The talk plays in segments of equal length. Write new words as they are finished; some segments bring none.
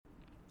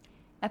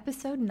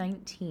Episode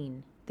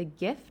 19, The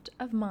Gift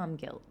of Mom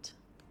Guilt.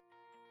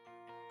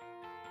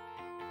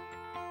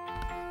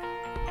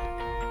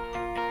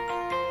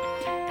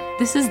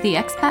 This is the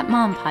Expat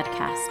Mom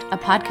Podcast, a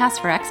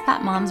podcast for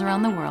expat moms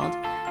around the world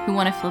who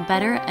want to feel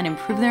better and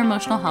improve their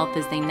emotional health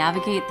as they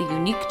navigate the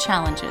unique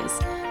challenges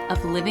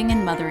of living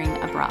and mothering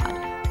abroad.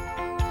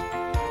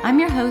 I'm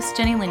your host,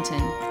 Jenny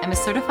Linton. I'm a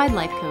certified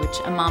life coach,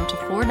 a mom to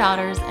 4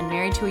 daughters, and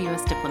married to a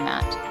U.S.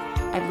 diplomat.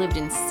 I've lived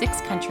in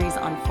 6 countries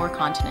on 4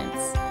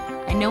 continents.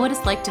 I know what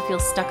it's like to feel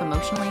stuck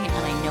emotionally,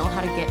 and I know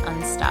how to get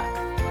unstuck.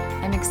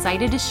 I'm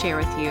excited to share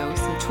with you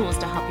some tools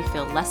to help you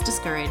feel less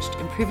discouraged,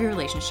 improve your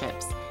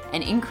relationships,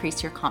 and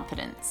increase your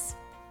confidence.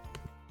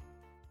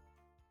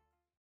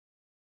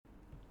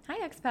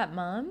 Hi, expat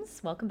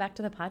moms. Welcome back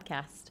to the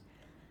podcast.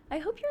 I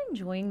hope you're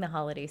enjoying the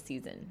holiday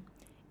season,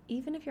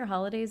 even if your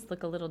holidays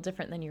look a little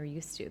different than you're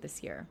used to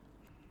this year.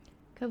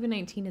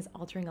 COVID-19 is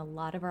altering a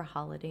lot of our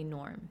holiday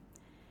norm.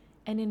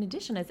 And in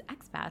addition, as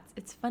expats,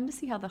 it's fun to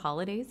see how the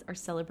holidays are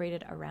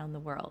celebrated around the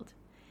world.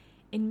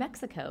 In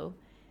Mexico,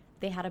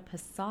 they had a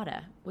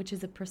posada, which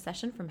is a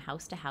procession from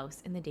house to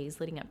house in the days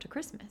leading up to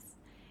Christmas.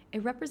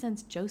 It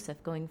represents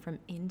Joseph going from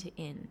inn to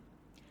inn.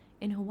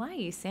 In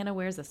Hawaii, Santa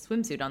wears a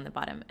swimsuit on the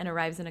bottom and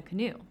arrives in a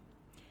canoe.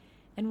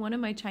 And one of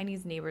my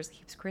Chinese neighbors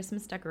keeps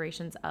Christmas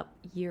decorations up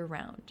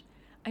year-round.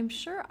 I'm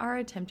sure our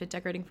attempt at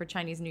decorating for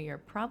Chinese New Year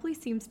probably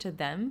seems to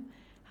them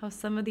how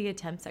some of the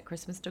attempts at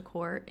Christmas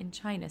decor in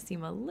China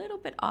seem a little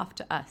bit off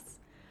to us.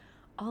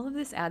 All of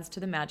this adds to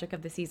the magic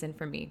of the season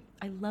for me.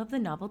 I love the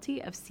novelty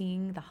of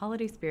seeing the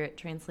holiday spirit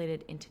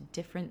translated into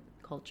different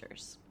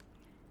cultures.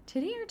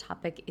 Today our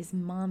topic is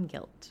mom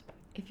guilt.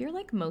 If you're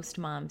like most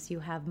moms, you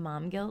have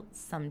mom guilt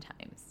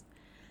sometimes.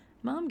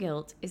 Mom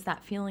guilt is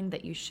that feeling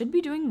that you should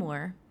be doing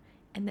more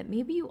and that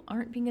maybe you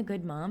aren't being a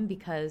good mom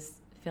because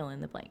fill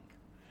in the blank.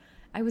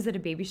 I was at a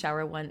baby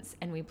shower once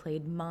and we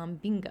played mom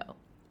bingo.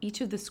 Each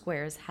of the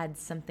squares had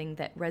something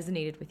that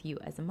resonated with you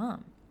as a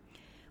mom.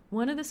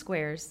 One of the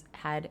squares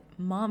had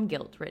mom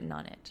guilt written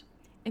on it.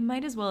 It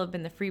might as well have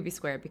been the freebie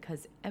square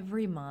because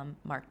every mom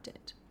marked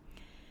it.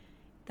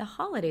 The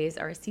holidays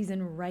are a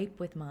season ripe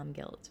with mom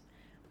guilt.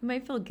 We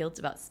might feel guilt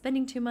about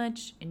spending too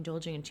much,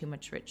 indulging in too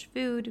much rich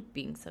food,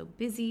 being so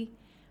busy,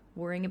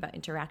 worrying about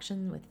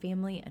interaction with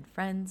family and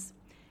friends.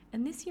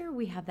 And this year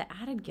we have the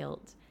added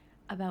guilt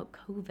about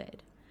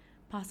COVID.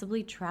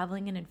 Possibly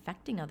traveling and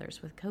infecting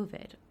others with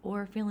COVID,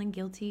 or feeling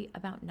guilty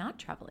about not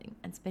traveling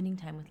and spending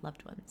time with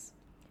loved ones.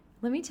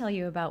 Let me tell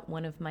you about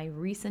one of my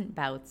recent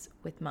bouts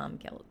with mom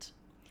guilt.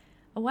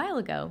 A while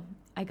ago,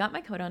 I got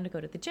my coat on to go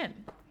to the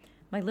gym.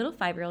 My little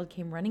 5-year-old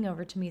came running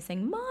over to me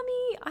saying,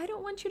 "Mommy, I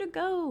don't want you to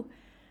go."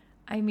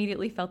 I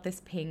immediately felt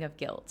this pang of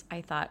guilt.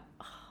 I thought,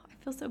 I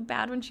feel so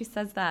bad when she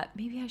says that.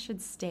 Maybe I should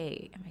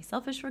stay. Am I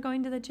selfish for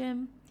going to the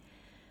gym?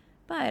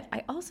 But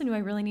I also knew I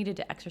really needed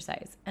to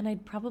exercise, and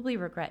I'd probably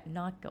regret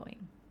not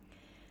going.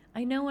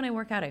 I know when I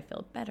work out I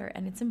feel better,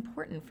 and it's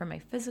important for my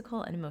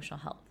physical and emotional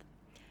health.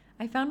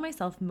 I found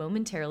myself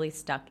momentarily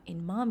stuck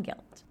in mom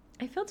guilt.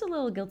 I felt a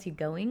little guilty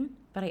going,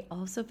 but I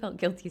also felt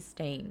guilty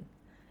staying.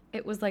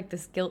 It was like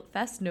this guilt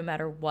fest no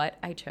matter what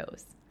I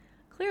chose.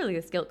 Clearly,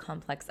 this guilt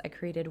complex I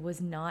created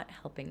was not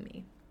helping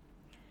me.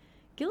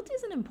 Guilt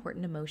is an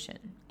important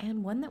emotion,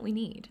 and one that we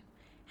need.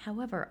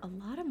 However, a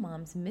lot of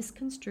moms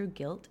misconstrue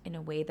guilt in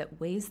a way that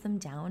weighs them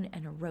down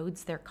and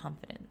erodes their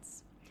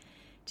confidence.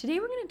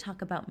 Today we're going to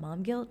talk about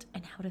mom guilt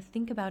and how to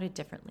think about it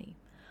differently.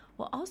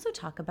 We'll also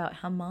talk about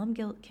how mom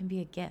guilt can be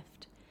a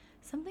gift,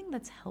 something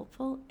that's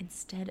helpful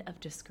instead of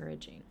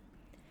discouraging.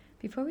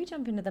 Before we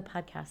jump into the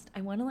podcast,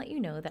 I want to let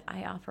you know that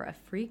I offer a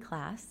free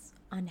class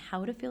on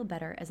how to feel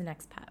better as an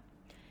expat.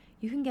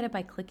 You can get it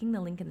by clicking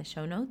the link in the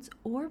show notes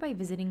or by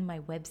visiting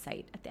my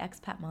website at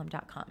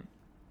theexpatmom.com.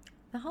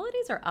 The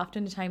holidays are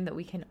often a time that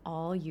we can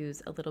all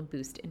use a little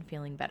boost in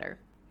feeling better.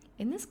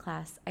 In this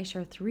class, I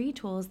share 3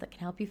 tools that can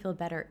help you feel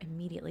better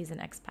immediately as an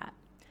expat.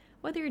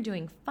 Whether you're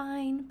doing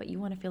fine, but you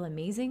want to feel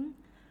amazing,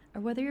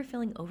 or whether you're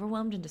feeling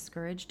overwhelmed and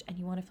discouraged and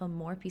you want to feel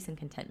more peace and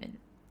contentment,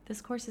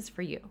 this course is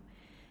for you.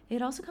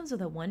 It also comes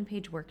with a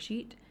 1-page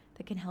worksheet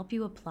that can help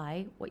you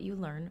apply what you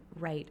learn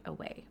right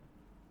away.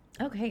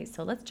 Okay,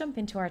 so let's jump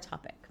into our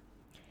topic.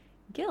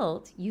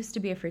 Guilt used to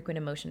be a frequent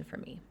emotion for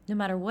me. No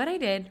matter what I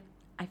did,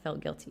 I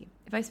felt guilty.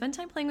 If I spent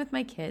time playing with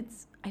my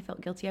kids, I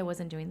felt guilty I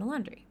wasn't doing the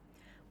laundry.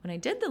 When I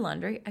did the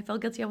laundry, I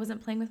felt guilty I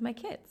wasn't playing with my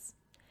kids.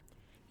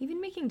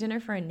 Even making dinner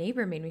for a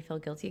neighbor made me feel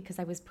guilty because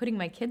I was putting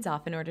my kids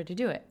off in order to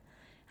do it.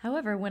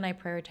 However, when I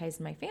prioritized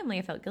my family,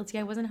 I felt guilty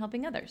I wasn't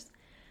helping others.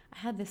 I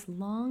had this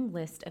long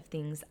list of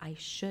things I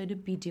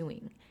should be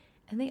doing,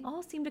 and they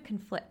all seemed to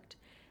conflict.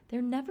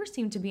 There never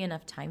seemed to be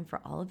enough time for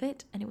all of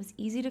it, and it was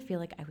easy to feel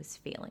like I was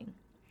failing.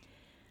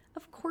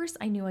 Of course,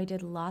 I knew I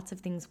did lots of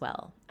things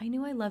well. I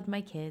knew I loved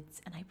my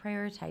kids and I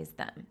prioritized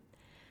them.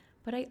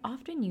 But I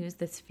often used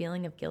this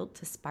feeling of guilt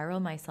to spiral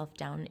myself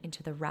down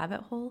into the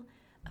rabbit hole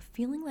of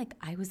feeling like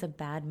I was a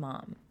bad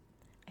mom.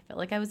 I felt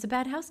like I was a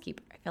bad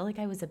housekeeper. I felt like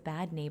I was a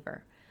bad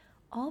neighbor.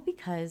 All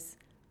because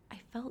I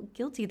felt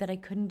guilty that I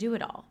couldn't do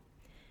it all.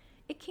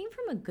 It came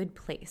from a good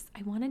place.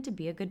 I wanted to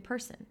be a good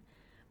person.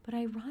 But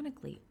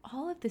ironically,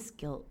 all of this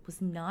guilt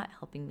was not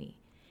helping me.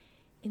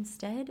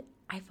 Instead,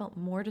 I felt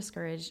more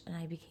discouraged and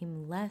I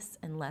became less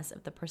and less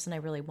of the person I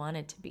really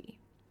wanted to be.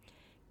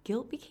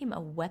 Guilt became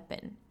a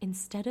weapon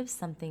instead of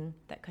something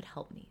that could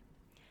help me.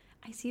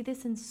 I see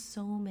this in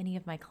so many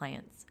of my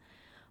clients.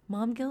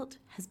 Mom guilt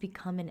has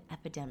become an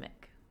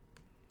epidemic.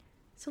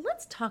 So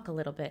let's talk a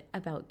little bit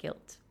about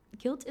guilt.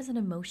 Guilt is an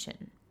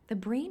emotion. The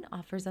brain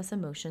offers us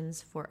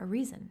emotions for a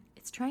reason.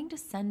 It's trying to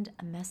send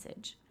a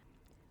message.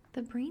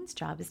 The brain's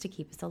job is to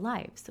keep us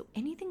alive, so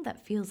anything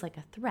that feels like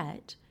a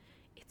threat,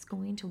 it's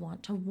going to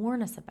want to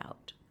warn us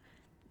about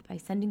by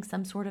sending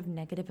some sort of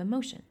negative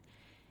emotion.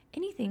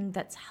 Anything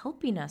that's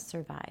helping us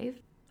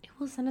survive, it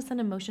will send us an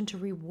emotion to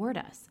reward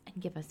us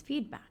and give us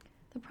feedback.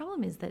 The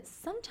problem is that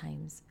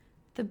sometimes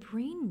the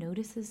brain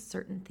notices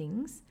certain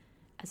things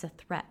as a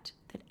threat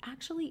that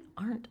actually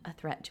aren't a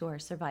threat to our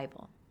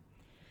survival.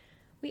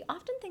 We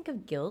often think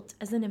of guilt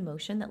as an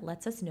emotion that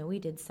lets us know we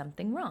did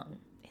something wrong.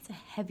 It's a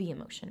heavy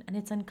emotion and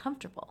it's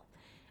uncomfortable.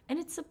 And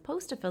it's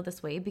supposed to feel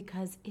this way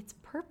because its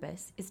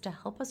purpose is to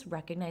help us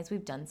recognize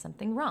we've done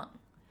something wrong.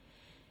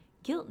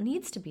 Guilt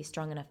needs to be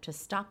strong enough to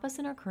stop us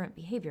in our current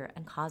behavior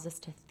and cause us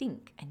to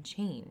think and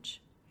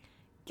change.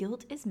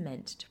 Guilt is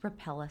meant to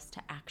propel us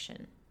to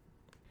action.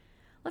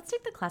 Let's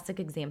take the classic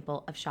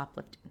example of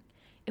shoplifting.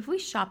 If we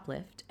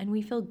shoplift and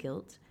we feel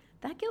guilt,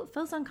 that guilt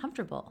feels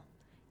uncomfortable.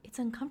 It's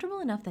uncomfortable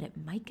enough that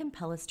it might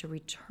compel us to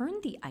return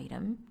the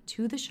item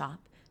to the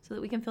shop so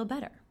that we can feel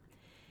better.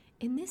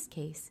 In this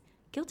case,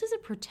 guilt is a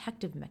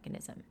protective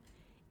mechanism.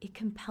 It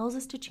compels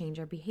us to change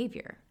our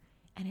behavior,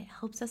 and it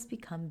helps us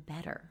become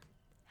better.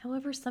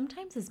 However,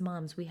 sometimes as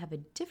moms, we have a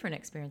different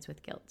experience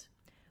with guilt.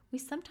 We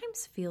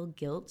sometimes feel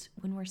guilt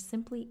when we're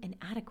simply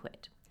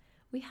inadequate.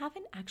 We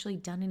haven't actually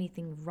done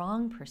anything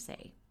wrong per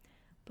se,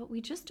 but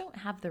we just don't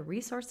have the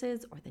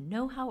resources or the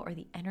know-how or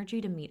the energy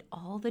to meet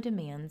all the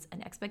demands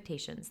and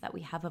expectations that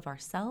we have of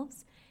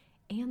ourselves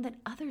and that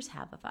others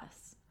have of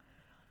us.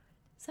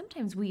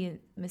 Sometimes we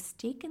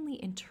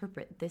mistakenly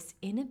interpret this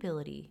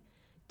inability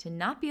to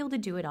not be able to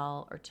do it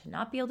all or to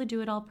not be able to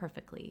do it all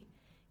perfectly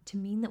to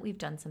mean that we've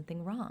done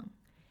something wrong.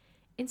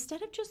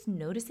 Instead of just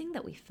noticing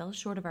that we fell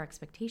short of our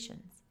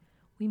expectations,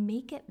 we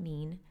make it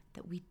mean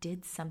that we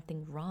did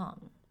something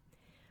wrong.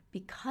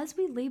 Because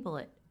we label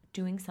it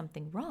doing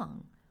something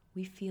wrong,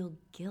 we feel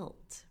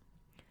guilt.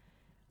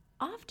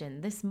 Often,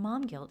 this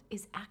mom guilt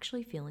is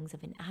actually feelings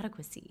of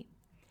inadequacy.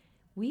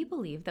 We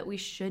believe that we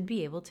should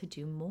be able to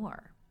do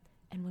more,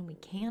 and when we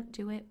can't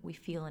do it, we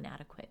feel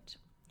inadequate.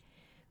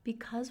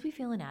 Because we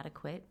feel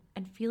inadequate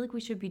and feel like we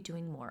should be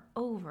doing more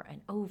over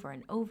and over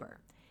and over,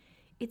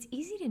 it's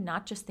easy to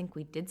not just think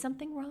we did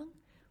something wrong,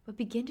 but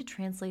begin to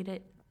translate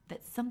it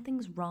that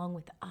something's wrong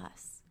with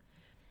us.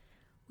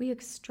 We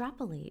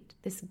extrapolate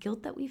this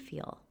guilt that we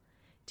feel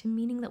to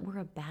meaning that we're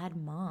a bad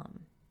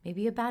mom,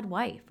 maybe a bad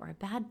wife or a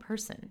bad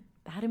person,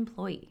 bad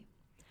employee.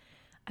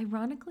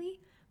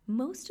 Ironically,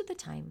 most of the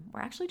time,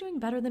 we're actually doing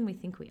better than we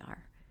think we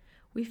are.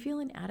 We feel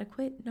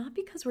inadequate not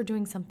because we're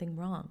doing something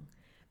wrong,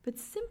 but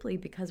simply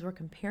because we're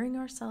comparing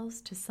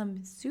ourselves to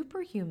some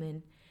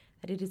superhuman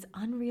that it is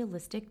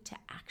unrealistic to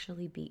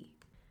actually be.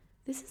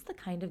 This is the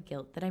kind of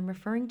guilt that I'm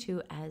referring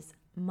to as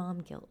mom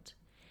guilt.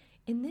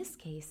 In this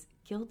case,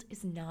 guilt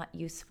is not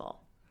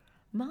useful.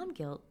 Mom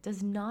guilt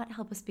does not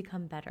help us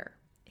become better.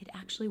 It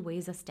actually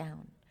weighs us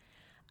down.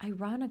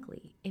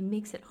 Ironically, it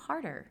makes it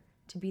harder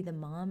to be the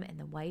mom and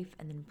the wife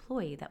and the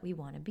employee that we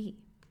want to be.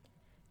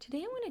 Today,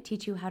 I want to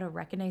teach you how to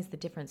recognize the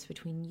difference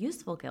between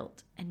useful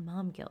guilt and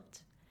mom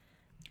guilt.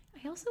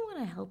 I also want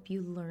to help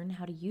you learn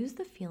how to use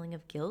the feeling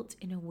of guilt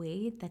in a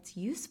way that's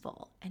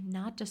useful and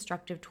not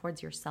destructive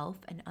towards yourself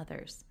and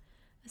others,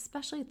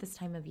 especially at this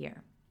time of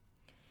year.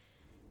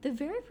 The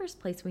very first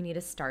place we need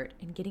to start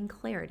in getting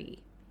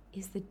clarity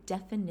is the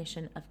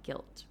definition of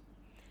guilt.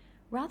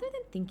 Rather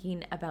than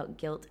thinking about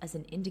guilt as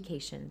an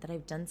indication that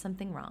I've done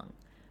something wrong,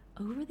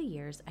 over the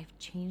years I've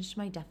changed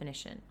my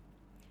definition.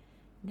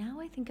 Now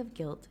I think of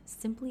guilt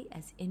simply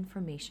as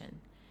information.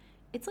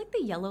 It's like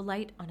the yellow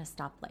light on a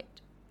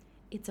stoplight.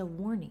 It's a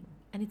warning,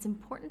 and it's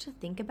important to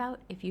think about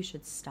if you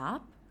should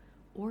stop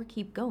or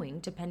keep going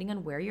depending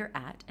on where you're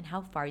at and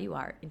how far you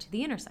are into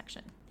the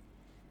intersection.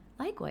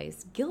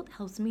 Likewise, guilt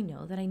helps me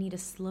know that I need to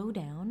slow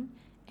down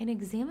and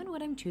examine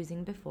what I'm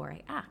choosing before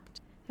I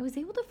act. I was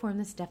able to form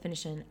this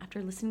definition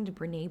after listening to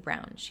Brené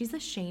Brown. She's a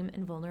shame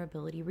and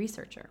vulnerability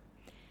researcher.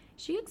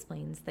 She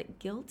explains that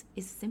guilt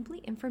is simply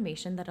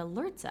information that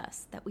alerts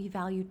us that we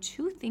value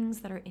two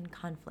things that are in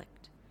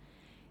conflict.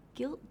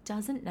 Guilt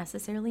doesn't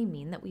necessarily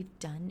mean that we've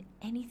done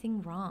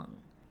anything wrong.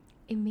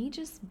 It may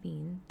just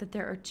mean that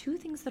there are two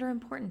things that are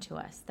important to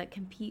us that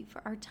compete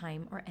for our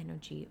time or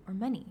energy or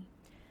money.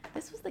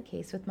 This was the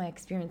case with my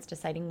experience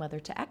deciding whether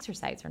to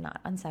exercise or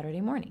not on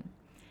Saturday morning.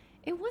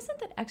 It wasn't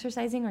that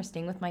exercising or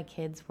staying with my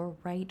kids were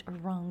right or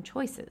wrong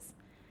choices.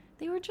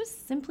 They were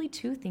just simply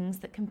two things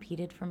that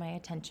competed for my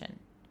attention.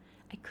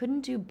 I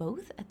couldn't do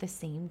both at the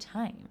same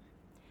time.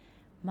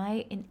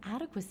 My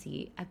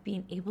inadequacy at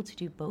being able to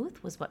do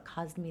both was what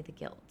caused me the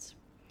guilt.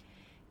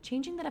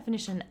 Changing the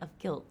definition of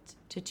guilt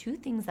to two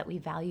things that we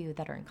value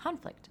that are in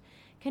conflict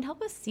can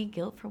help us see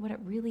guilt for what it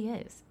really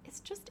is.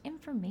 It's just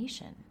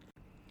information.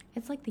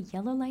 It's like the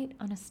yellow light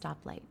on a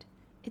stoplight.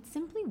 It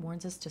simply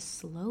warns us to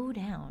slow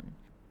down.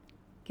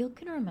 Guilt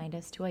can remind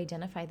us to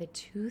identify the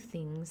two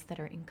things that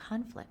are in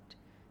conflict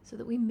so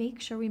that we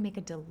make sure we make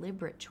a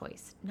deliberate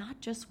choice,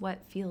 not just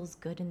what feels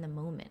good in the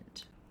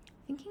moment.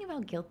 Thinking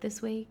about guilt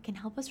this way can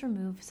help us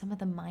remove some of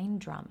the mind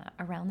drama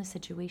around the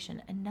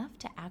situation enough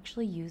to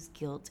actually use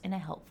guilt in a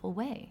helpful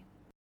way.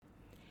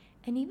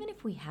 And even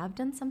if we have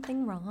done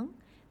something wrong,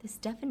 this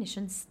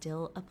definition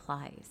still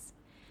applies.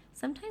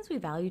 Sometimes we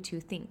value two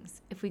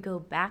things. If we go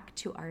back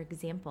to our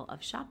example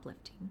of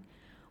shoplifting,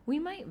 we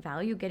might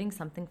value getting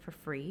something for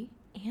free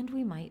and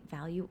we might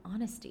value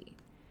honesty.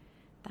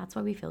 That's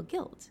why we feel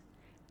guilt.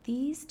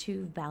 These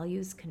two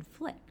values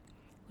conflict.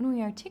 When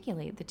we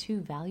articulate the two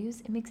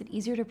values, it makes it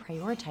easier to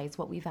prioritize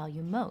what we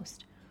value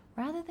most,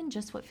 rather than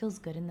just what feels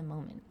good in the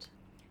moment.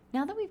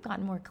 Now that we've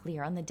gotten more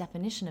clear on the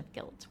definition of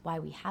guilt, why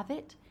we have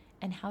it,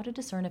 and how to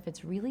discern if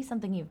it's really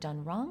something you've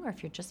done wrong or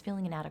if you're just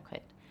feeling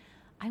inadequate,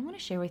 I want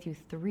to share with you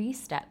 3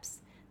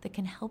 steps that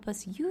can help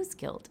us use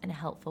guilt in a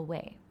helpful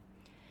way.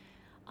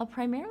 I'll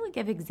primarily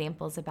give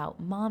examples about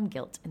mom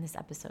guilt in this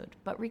episode,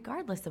 but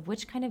regardless of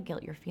which kind of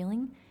guilt you're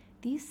feeling,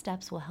 these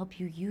steps will help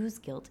you use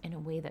guilt in a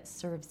way that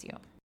serves you.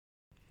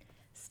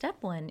 Step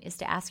 1 is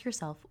to ask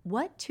yourself,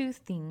 what 2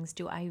 things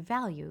do I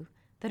value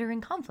that are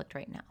in conflict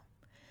right now?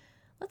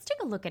 Let's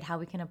take a look at how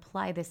we can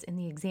apply this in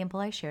the example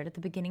I shared at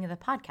the beginning of the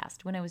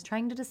podcast when I was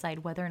trying to decide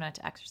whether or not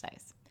to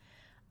exercise.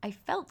 I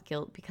felt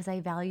guilt because I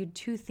valued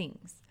 2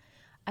 things.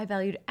 I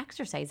valued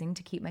exercising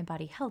to keep my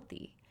body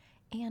healthy,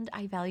 and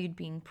I valued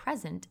being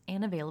present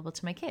and available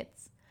to my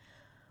kids.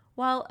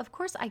 While, of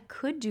course, I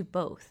could do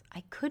both,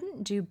 I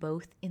couldn't do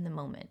both in the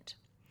moment.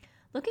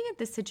 Looking at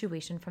this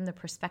situation from the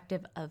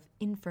perspective of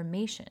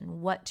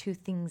information, what 2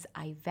 things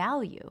I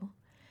value,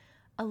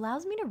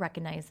 allows me to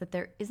recognize that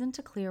there isn't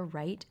a clear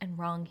right and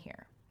wrong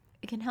here.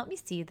 It can help me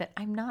see that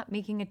I'm not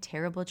making a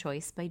terrible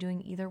choice by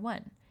doing either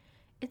one.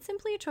 It's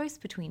simply a choice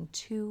between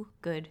 2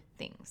 good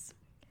things.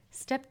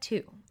 Step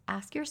 2,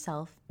 ask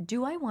yourself,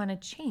 do I want to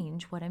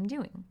change what I'm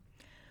doing?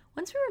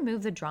 Once we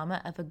remove the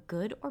drama of a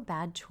good or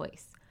bad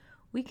choice,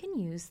 we can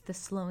use the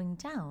slowing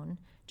down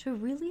to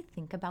really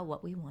think about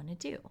what we want to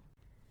do.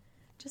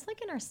 Just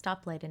like in our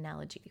stoplight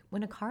analogy,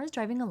 when a car is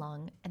driving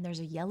along and there's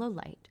a yellow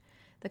light,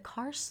 the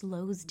car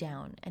slows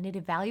down and it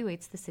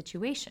evaluates the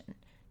situation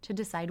to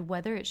decide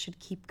whether it should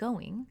keep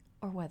going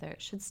or whether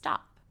it should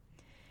stop.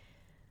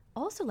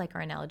 Also, like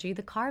our analogy,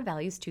 the car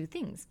values 2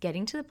 things,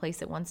 getting to the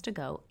place it wants to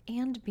go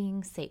and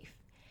being safe.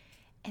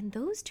 And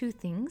those 2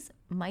 things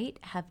might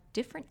have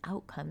different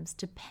outcomes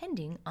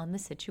depending on the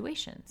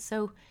situation.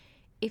 So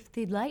if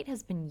the light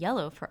has been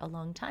yellow for a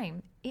long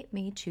time, it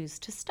may choose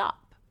to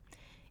stop.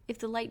 If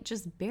the light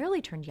just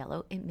barely turned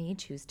yellow, it may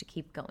choose to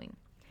keep going.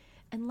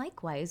 And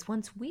likewise,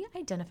 once we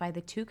identify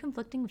the 2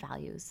 conflicting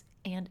values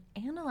and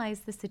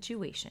analyze the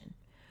situation,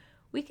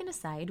 we can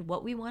decide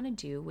what we want to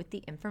do with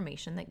the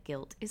information that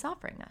guilt is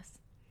offering us.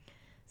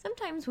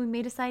 Sometimes we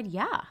may decide,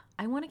 yeah,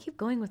 I want to keep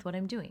going with what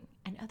I'm doing.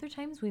 And other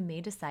times we may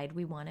decide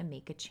we want to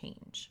make a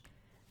change.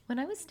 When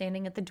I was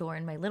standing at the door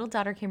and my little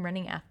daughter came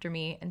running after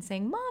me and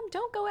saying, "Mom,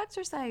 don't go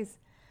exercise,"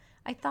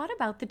 I thought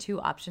about the 2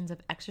 options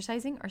of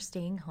exercising or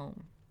staying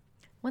home.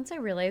 Once I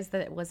realized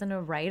that it wasn't a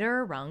right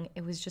or a wrong,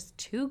 it was just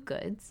 2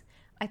 goods,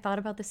 I thought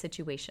about the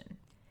situation.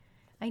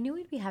 I knew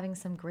we'd be having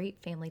some great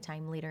family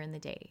time later in the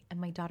day,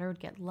 and my daughter would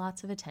get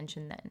lots of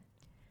attention then.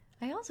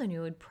 I also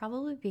knew it would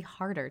probably be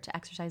harder to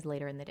exercise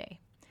later in the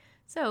day.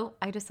 So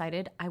I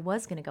decided I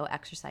was going to go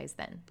exercise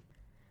then.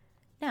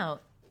 Now,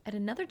 at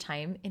another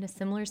time in a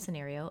similar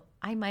scenario,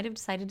 I might have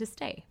decided to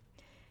stay.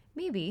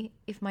 Maybe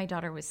if my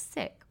daughter was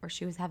sick or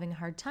she was having a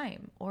hard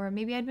time, or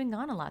maybe I'd been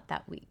gone a lot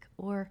that week,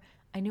 or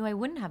I knew I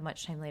wouldn't have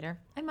much time later,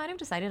 I might have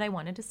decided I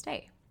wanted to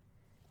stay.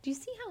 Do you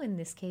see how in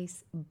this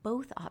case,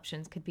 both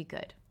options could be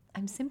good?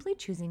 I'm simply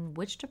choosing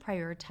which to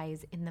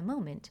prioritize in the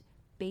moment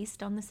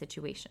based on the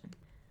situation.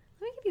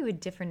 Let me give you a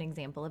different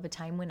example of a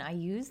time when I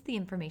used the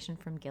information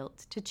from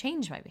guilt to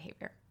change my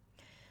behavior.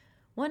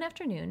 One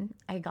afternoon,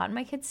 I had gotten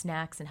my kids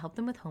snacks and helped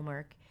them with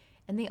homework,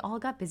 and they all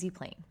got busy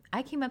playing.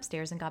 I came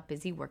upstairs and got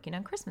busy working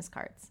on Christmas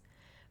cards.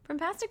 From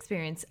past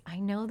experience, I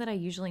know that I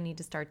usually need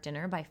to start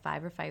dinner by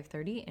 5 or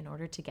 5:30 in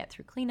order to get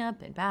through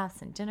cleanup and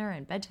baths and dinner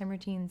and bedtime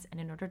routines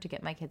and in order to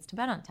get my kids to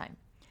bed on time.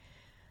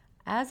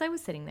 As I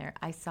was sitting there,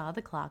 I saw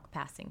the clock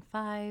passing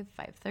 5,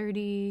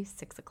 5:30,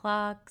 6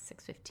 o'clock,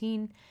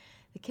 6:15.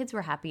 The kids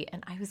were happy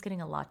and I was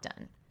getting a lot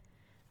done.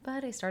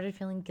 But I started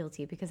feeling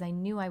guilty because I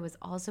knew I was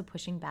also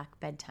pushing back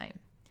bedtime.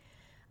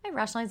 I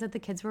rationalized that the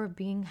kids were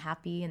being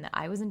happy and that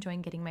I was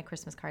enjoying getting my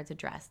Christmas cards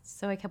addressed,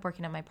 so I kept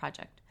working on my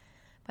project.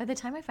 By the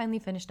time I finally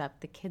finished up,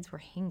 the kids were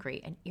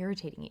hangry and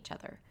irritating each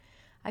other.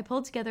 I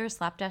pulled together a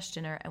slapdash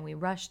dinner and we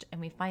rushed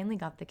and we finally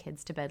got the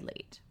kids to bed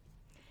late.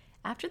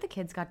 After the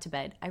kids got to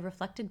bed, I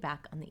reflected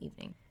back on the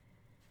evening.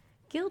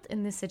 Guilt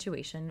in this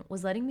situation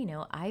was letting me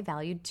know I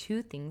valued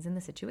 2 things in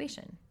the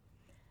situation.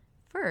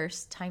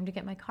 First, time to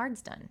get my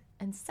cards done,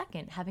 and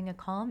second, having a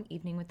calm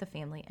evening with the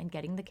family and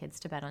getting the kids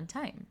to bed on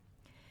time.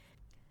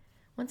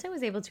 Once I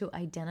was able to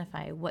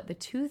identify what the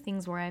two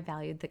things were I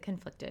valued that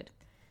conflicted,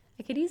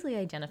 I could easily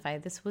identify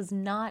this was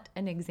not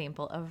an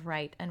example of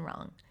right and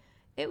wrong.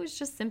 It was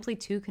just simply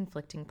two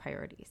conflicting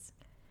priorities.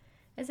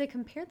 As I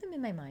compared them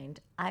in my mind,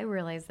 I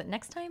realized that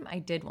next time I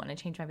did want to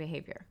change my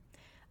behavior.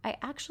 I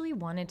actually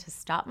wanted to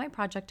stop my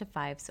project to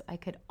 5 so I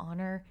could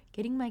honor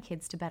getting my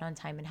kids to bed on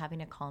time and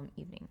having a calm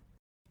evening.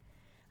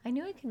 I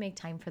knew I could make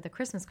time for the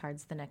Christmas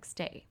cards the next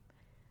day,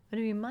 but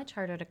it would be much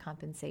harder to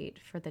compensate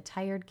for the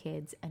tired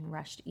kids and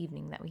rushed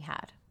evening that we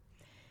had.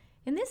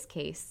 In this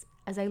case,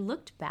 as I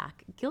looked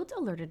back, guilt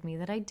alerted me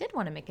that I did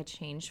want to make a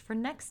change for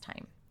next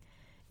time.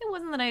 It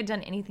wasn't that I had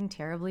done anything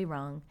terribly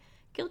wrong.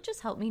 Guilt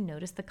just helped me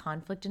notice the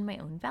conflict in my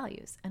own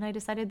values, and I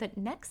decided that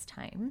next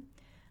time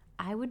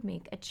I would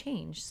make a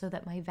change so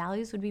that my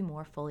values would be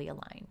more fully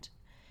aligned.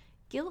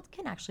 Guilt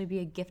can actually be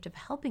a gift of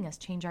helping us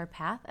change our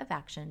path of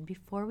action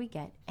before we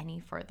get any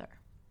further.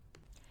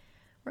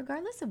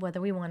 Regardless of whether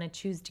we want to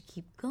choose to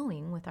keep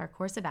going with our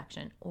course of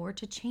action or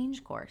to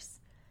change course,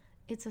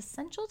 it's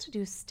essential to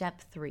do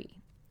step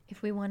 3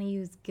 if we want to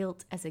use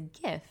guilt as a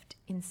gift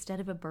instead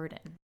of a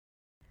burden.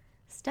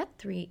 Step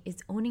 3 is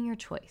owning your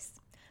choice.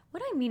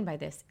 What I mean by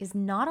this is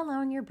not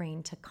allowing your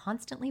brain to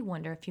constantly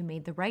wonder if you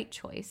made the right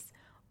choice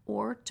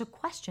or to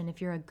question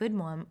if you're a good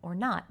mom or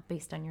not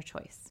based on your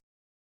choice.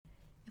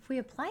 If we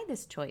apply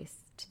this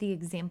choice to the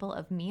example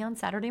of me on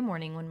Saturday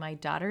morning when my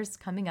daughter's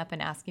coming up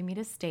and asking me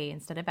to stay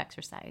instead of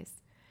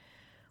exercise,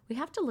 we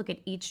have to look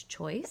at each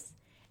choice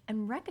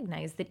and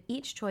recognize that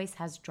each choice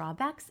has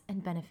drawbacks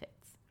and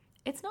benefits.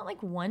 It's not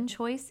like one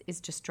choice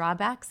is just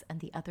drawbacks and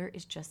the other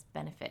is just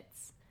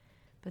benefits.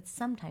 But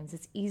sometimes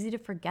it's easy to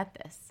forget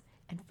this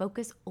and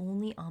focus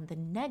only on the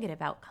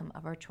negative outcome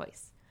of our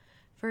choice.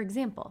 For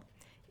example,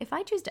 if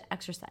I choose to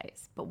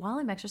exercise, but while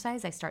I'm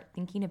exercising, I start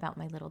thinking about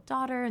my little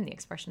daughter and the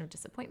expression of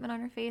disappointment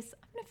on her face,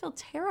 I'm going to feel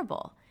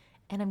terrible,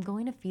 and I'm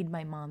going to feed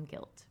my mom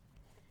guilt.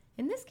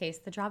 In this case,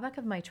 the drawback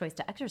of my choice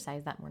to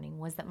exercise that morning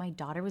was that my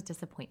daughter was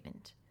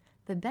disappointment.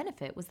 The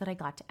benefit was that I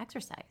got to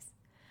exercise.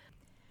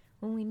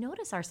 When we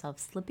notice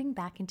ourselves slipping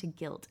back into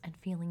guilt and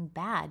feeling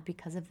bad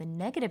because of the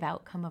negative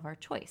outcome of our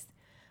choice,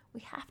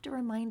 we have to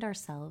remind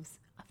ourselves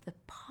of the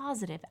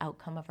positive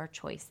outcome of our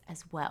choice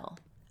as well.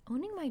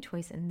 Owning my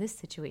choice in this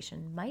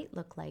situation might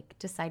look like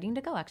deciding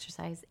to go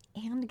exercise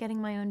and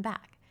getting my own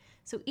back.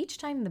 So each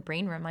time the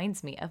brain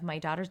reminds me of my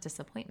daughter's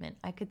disappointment,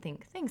 I could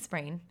think, thanks,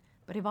 brain,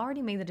 but I've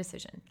already made the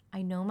decision.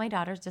 I know my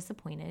daughter's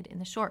disappointed in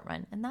the short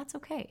run, and that's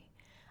okay.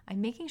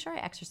 I'm making sure I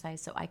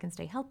exercise so I can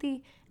stay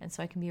healthy and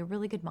so I can be a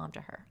really good mom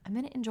to her. I'm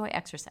going to enjoy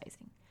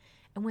exercising.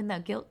 And when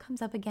that guilt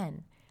comes up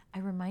again, I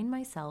remind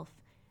myself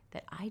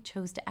that I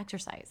chose to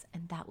exercise,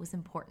 and that was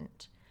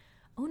important.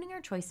 Owning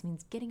our choice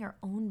means getting our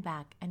own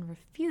back and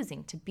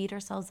refusing to beat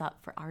ourselves up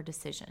for our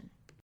decision.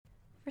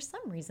 For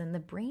some reason, the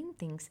brain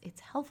thinks it's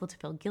helpful to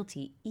feel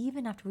guilty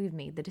even after we've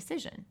made the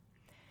decision.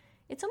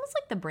 It's almost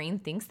like the brain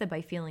thinks that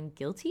by feeling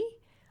guilty,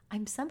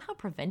 I'm somehow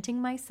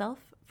preventing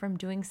myself from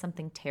doing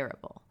something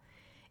terrible.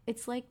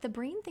 It's like the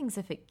brain thinks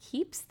if it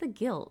keeps the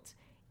guilt,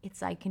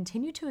 it's I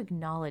continue to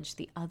acknowledge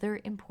the other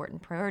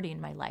important priority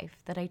in my life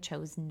that I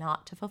chose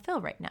not to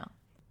fulfill right now.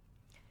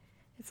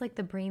 It's like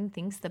the brain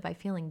thinks that by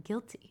feeling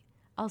guilty,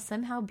 I'll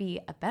somehow be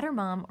a better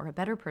mom or a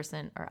better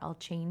person, or I'll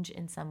change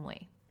in some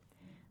way.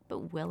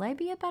 But will I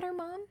be a better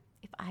mom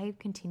if I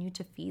continue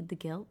to feed the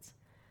guilt?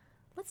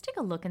 Let's take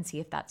a look and see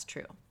if that's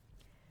true.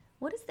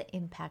 What is the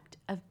impact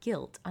of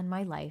guilt on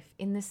my life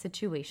in this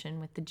situation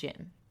with the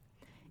gym?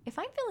 If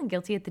I'm feeling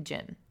guilty at the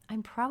gym,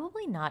 I'm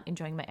probably not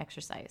enjoying my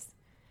exercise.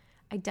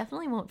 I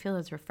definitely won't feel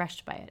as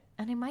refreshed by it,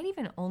 and I might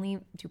even only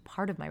do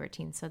part of my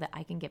routine so that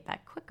I can get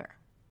back quicker.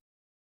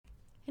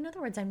 In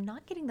other words, I'm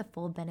not getting the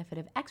full benefit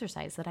of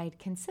exercise that I had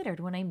considered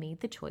when I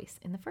made the choice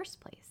in the first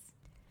place.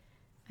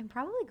 I'm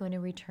probably going to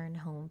return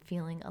home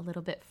feeling a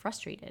little bit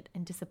frustrated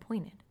and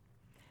disappointed.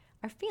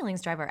 Our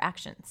feelings drive our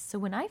actions, so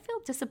when I feel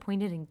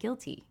disappointed and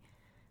guilty,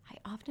 I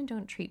often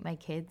don't treat my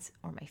kids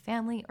or my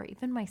family or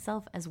even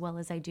myself as well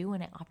as I do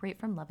when I operate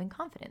from love and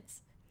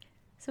confidence.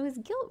 So is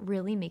guilt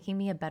really making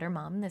me a better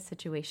mom in this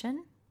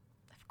situation?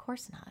 Of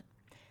course not.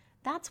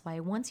 That's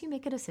why once you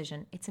make a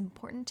decision, it's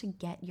important to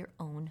get your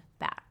own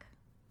back.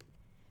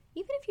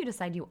 Even if you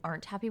decide you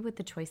aren't happy with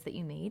the choice that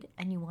you made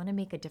and you want to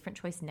make a different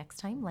choice next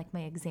time, like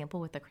my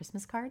example with the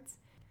Christmas cards,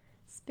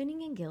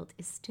 spinning in guilt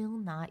is still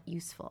not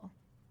useful.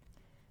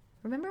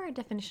 Remember our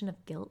definition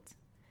of guilt?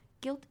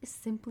 Guilt is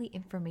simply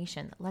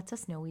information that lets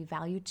us know we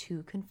value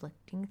two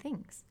conflicting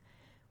things.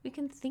 We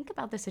can think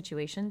about the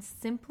situation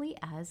simply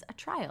as a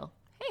trial.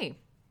 Hey,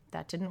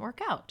 that didn't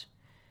work out.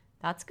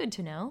 That's good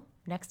to know.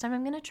 Next time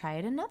I'm going to try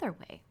it another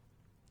way.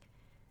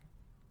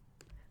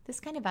 This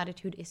kind of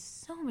attitude is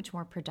so much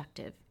more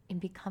productive in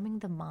becoming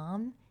the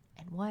mom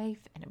and wife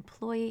and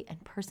employee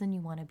and person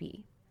you want to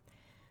be.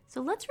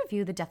 So let's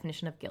review the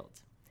definition of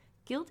guilt.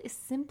 Guilt is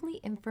simply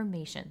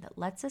information that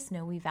lets us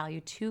know we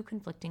value two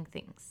conflicting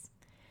things.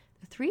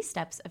 The 3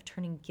 steps of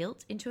turning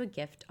guilt into a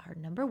gift are: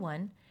 number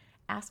 1,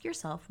 ask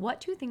yourself, what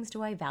 2 things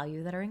do I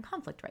value that are in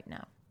conflict right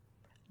now?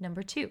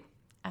 Number 2,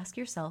 ask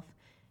yourself,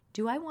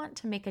 do I want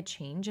to make a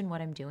change in what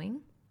I'm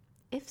doing?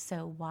 If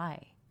so,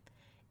 why?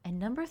 And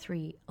number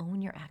 3,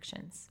 own your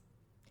actions.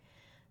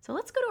 So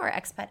let's go to our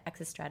expat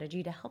exit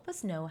strategy to help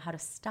us know how to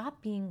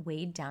stop being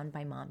weighed down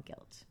by mom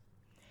guilt.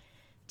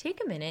 Take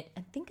a minute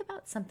and think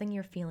about something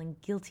you're feeling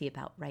guilty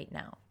about right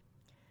now.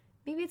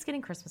 Maybe it's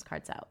getting Christmas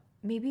cards out.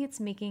 Maybe it's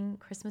making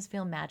Christmas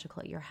feel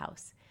magical at your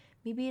house.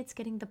 Maybe it's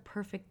getting the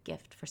perfect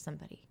gift for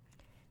somebody.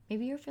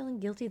 Maybe you're feeling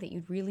guilty that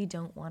you really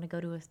don't want to go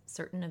to a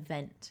certain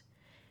event.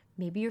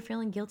 Maybe you're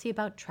feeling guilty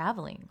about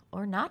traveling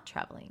or not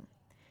traveling.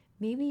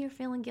 Maybe you're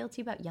feeling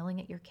guilty about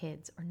yelling at your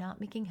kids or not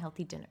making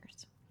healthy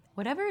dinners.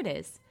 Whatever it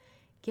is,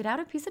 get out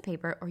a piece of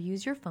paper or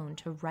use your phone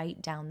to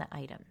write down the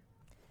item.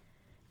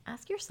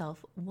 Ask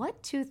yourself,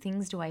 what 2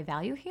 things do I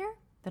value here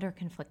that are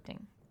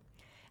conflicting?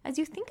 As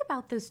you think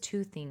about those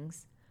 2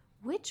 things,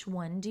 which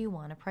one do you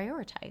want to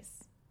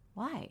prioritize?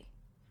 Why?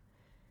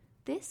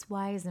 This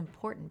why is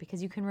important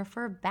because you can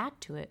refer back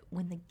to it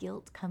when the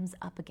guilt comes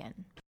up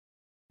again.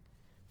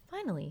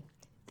 Finally,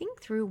 think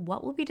through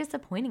what will be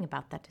disappointing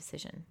about that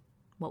decision.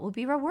 What will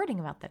be rewarding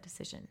about that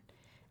decision?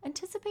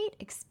 Anticipate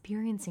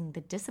experiencing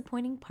the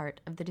disappointing part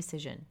of the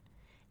decision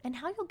and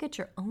how you'll get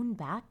your own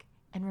back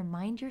and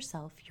remind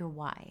yourself your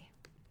why.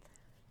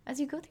 As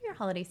you go through your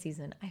holiday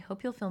season, I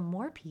hope you'll feel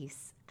more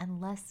peace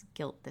and less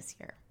guilt this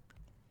year.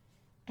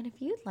 And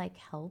if you'd like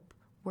help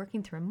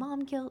working through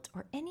mom guilt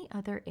or any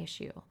other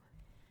issue,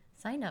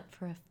 sign up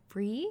for a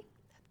free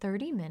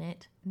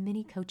 30-minute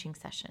mini coaching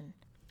session.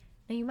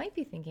 Now you might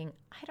be thinking,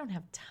 I don't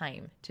have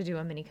time to do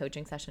a mini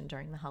coaching session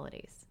during the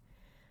holidays.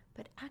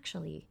 But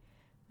actually,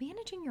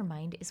 managing your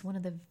mind is one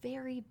of the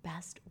very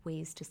best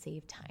ways to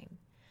save time.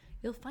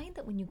 You'll find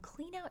that when you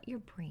clean out your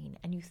brain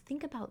and you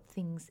think about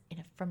things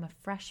from a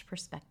fresh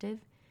perspective,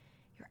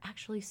 you're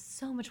actually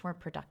so much more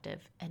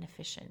productive and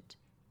efficient,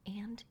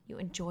 and you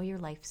enjoy your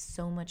life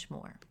so much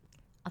more.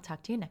 I'll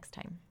talk to you next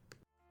time.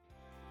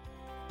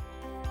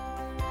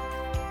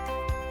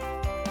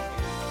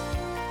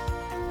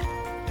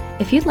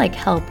 If you'd like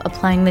help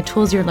applying the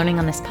tools you're learning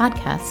on this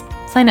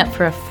podcast, sign up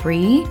for a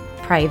free,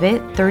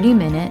 private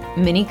 30-minute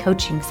mini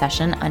coaching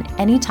session on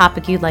any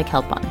topic you'd like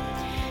help on.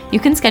 You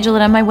can schedule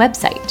it on my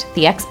website,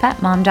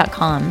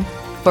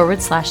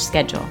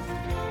 theexpatmom.com/schedule.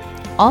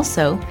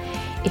 Also,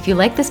 if you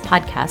like this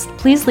podcast,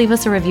 please leave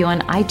us a review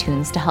on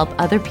iTunes to help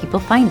other people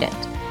find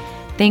it.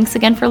 Thanks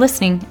again for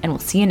listening, and we'll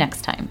see you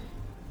next time.